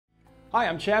Hi,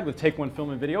 I'm Chad with Take One Film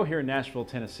and Video here in Nashville,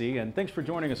 Tennessee, and thanks for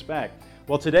joining us back.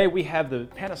 Well, today we have the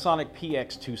Panasonic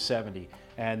PX270,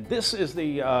 and this is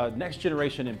the next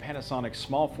generation in Panasonic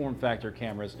small form factor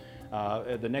cameras.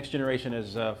 The next generation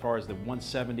as far as the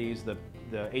 170s, the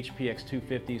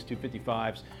AJ-PX250s,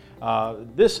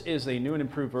 255s. This is a new and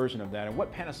improved version of that, and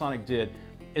what Panasonic did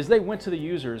is they went to the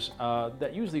users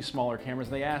that use these smaller cameras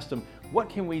and they asked them, what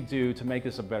can we do to make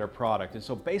this a better product? And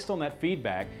so based on that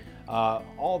feedback,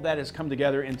 all that has come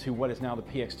together into what is now the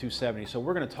PX270. So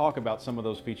we're going to talk about some of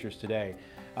those features today.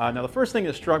 Now the first thing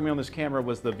that struck me on this camera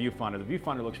was the viewfinder. The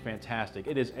viewfinder looks fantastic.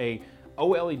 It is a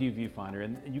OLED viewfinder,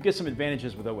 and you get some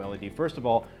advantages with OLED. First of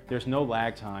all, there's no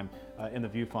lag time in the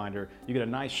viewfinder. You get a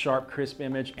nice, sharp, crisp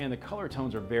image, and the color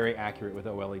tones are very accurate with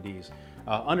OLEDs.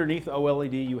 Underneath the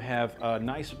OLED, you have a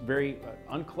nice, very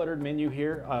uncluttered menu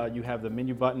here. You have the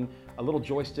menu button, a little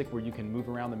joystick where you can move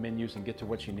around the menus and get to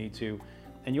what you need to.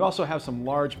 And you also have some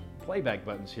large playback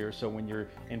buttons here, so when you're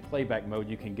in playback mode,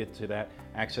 you can get to that,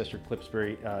 access your clips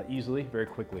very easily, very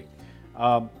quickly.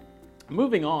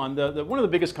 Moving on, one of the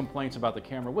biggest complaints about the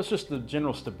camera was just the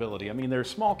general stability. I mean, they're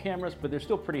small cameras, but they're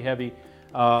still pretty heavy.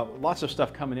 Lots of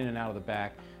stuff coming in and out of the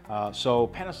back. So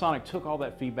Panasonic took all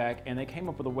that feedback and they came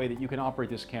up with a way that you can operate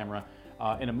this camera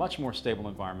in a much more stable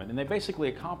environment. And they basically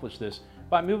accomplished this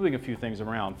by moving a few things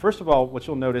around. First of all, what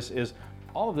you'll notice is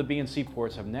all of the B&C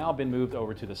ports have now been moved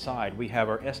over to the side. We have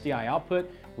our SDI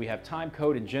output, we have time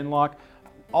code and gen lock,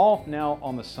 all now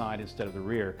on the side instead of the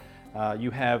rear. You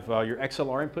have your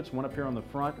XLR inputs, one up here on the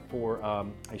front for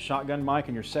a shotgun mic,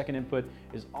 and your second input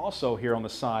is also here on the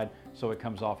side, so it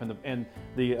comes off. And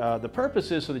the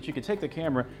purpose is so that you can take the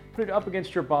camera, put it up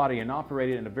against your body, and operate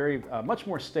it in a very much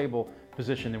more stable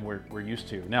position than we're used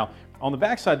to. Now, on the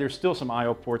back side, there's still some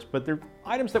I/O ports, but they're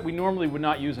items that we normally would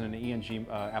not use in an ENG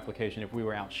application if we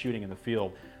were out shooting in the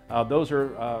field. Those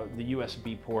are the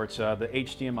USB ports, the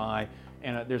HDMI,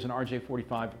 and there's an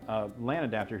RJ45 LAN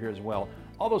adapter here as well.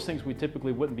 All those things we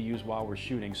typically wouldn't be used while we're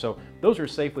shooting, so those are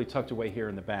safely tucked away here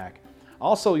in the back.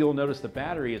 Also, you'll notice the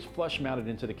battery is flush mounted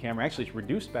into the camera. Actually, it's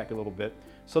reduced back a little bit,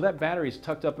 so that battery is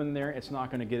tucked up in there. It's not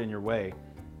going to get in your way.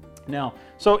 Now,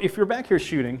 so if you're back here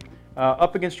shooting,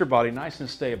 up against your body, nice and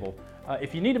stable,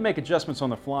 if you need to make adjustments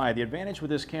on the fly, the advantage with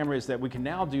this camera is that we can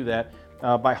now do that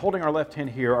by holding our left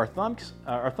hand here. Our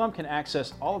thumb can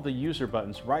access all of the user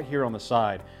buttons right here on the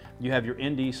side. You have your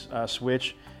ND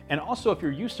switch, and also if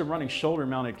you're used to running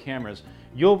shoulder-mounted cameras,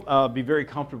 you'll be very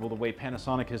comfortable the way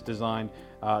Panasonic has designed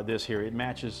this here. It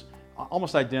matches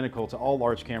almost identical to all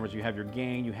large cameras. You have your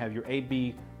gain, you have your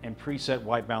AB and preset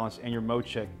white balance, and your mode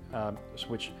check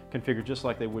switch configured just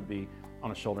like they would be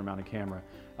on a shoulder-mounted camera.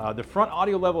 The front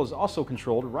audio level is also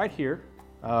controlled right here,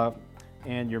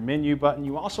 and your menu button.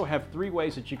 You also have three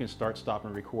ways that you can start, stop,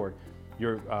 and record.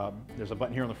 There's a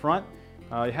button here on the front.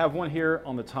 You have one here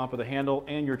on the top of the handle,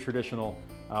 and your traditional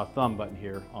thumb button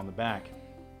here on the back.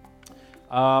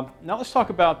 Now let's talk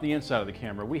about the inside of the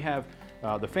camera. We have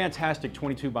the fantastic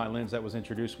 22x lens that was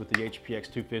introduced with the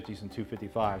AJ-PX250s and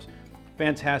 255s.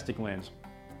 Fantastic lens.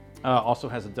 Also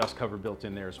has a dust cover built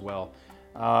in there as well.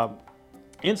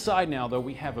 Inside now, though,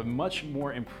 we have a much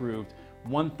more improved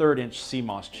 1/3 inch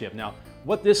CMOS chip. Now,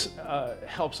 what this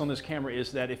helps on this camera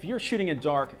is that if you're shooting in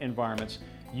dark environments,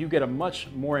 you get a much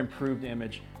more improved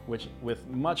image with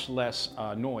much less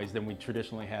noise than we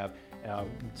traditionally have,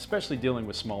 especially dealing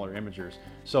with smaller imagers.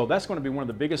 So that's going to be one of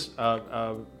the biggest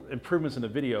improvements in the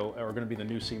video are going to be the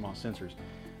new CMOS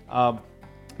sensors.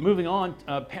 Moving on,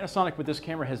 Panasonic with this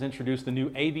camera has introduced the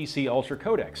new AVC-ULTRA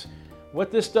codecs. What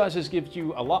this does is gives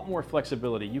you a lot more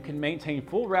flexibility. You can maintain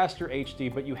full raster HD,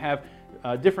 but you have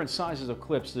different sizes of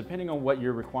clips depending on what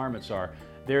your requirements are.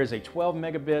 There is a 12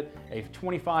 megabit, a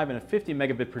 25, and a 50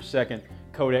 megabit per second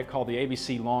codec called the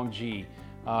AVC long-G.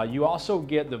 You also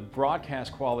get the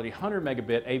broadcast quality 100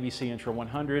 megabit AVC-ULTRA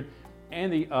 100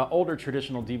 and the older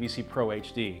traditional DVC Pro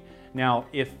HD. Now,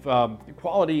 if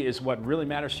quality is what really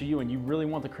matters to you and you really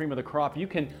want the cream of the crop, you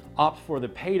can opt for the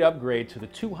paid upgrade to the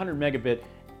 200 megabit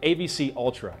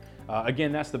AVC-ULTRA.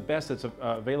 Again, that's the best that's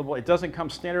available. It doesn't come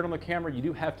standard on the camera. You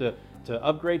do have to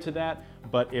upgrade to that,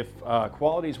 but if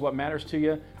quality is what matters to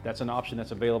you, that's an option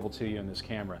that's available to you in this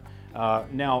camera.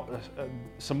 Now,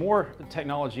 some more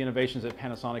technology innovations that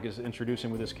Panasonic is introducing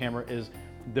with this camera is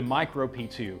the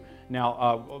MicroP2.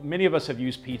 Now, many of us have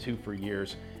used P2 for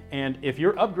years, and if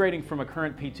you're upgrading from a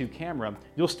current P2 camera,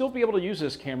 you'll still be able to use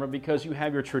this camera because you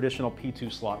have your traditional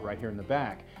P2 slot right here in the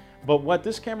back. But what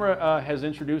this camera has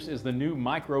introduced is the new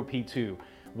MicroP2.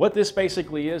 What this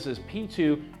basically is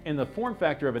P2 in the form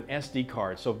factor of an SD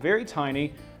card, so very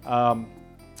tiny,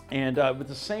 and with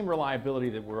the same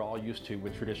reliability that we're all used to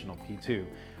with traditional P2.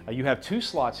 You have 2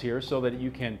 slots here so that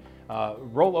you can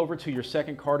roll over to your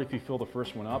second card if you fill the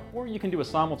first one up, or you can do a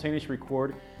simultaneous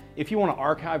record. If you want to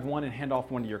archive one and hand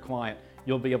off one to your client,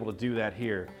 you'll be able to do that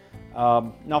here.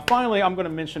 Now finally, I'm going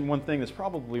to mention one thing that's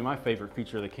probably my favorite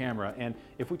feature of the camera, and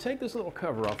if we take this little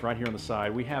cover off right here on the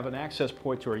side, we have an access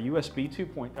point to our USB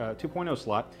 2.0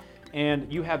 slot,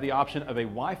 and you have the option of a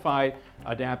Wi-Fi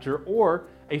adapter or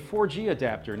a 4G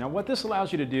adapter. Now what this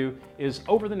allows you to do is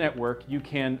over the network you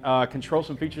can control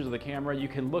some features of the camera, you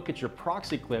can look at your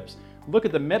proxy clips, look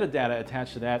at the metadata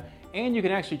attached to that, and you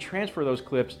can actually transfer those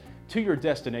clips to your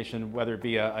destination, whether it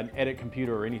be an edit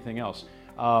computer or anything else.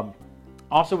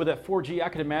 Also with that 4G, I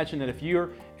could imagine that if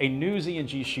you're a news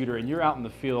ENG shooter and you're out in the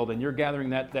field and you're gathering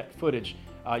that footage,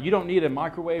 you don't need a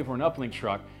microwave or an uplink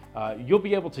truck. You'll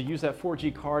be able to use that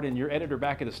 4G card, and your editor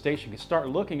back at the station can start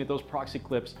looking at those proxy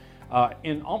clips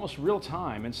in almost real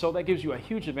time, and so that gives you a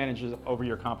huge advantage over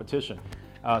your competition.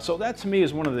 So that to me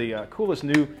is one of the coolest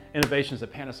new innovations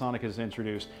that Panasonic has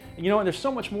introduced. And, and there's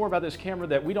so much more about this camera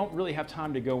that we don't really have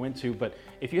time to go into, but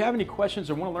if you have any questions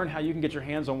or want to learn how you can get your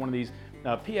hands on one of these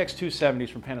PX270s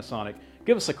from Panasonic,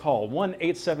 give us a call,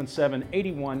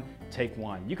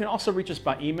 1-877-81-TAKE-1. You can also reach us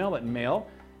by email at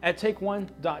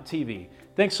mail@takeone.tv.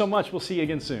 Thanks so much. We'll see you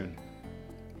again soon.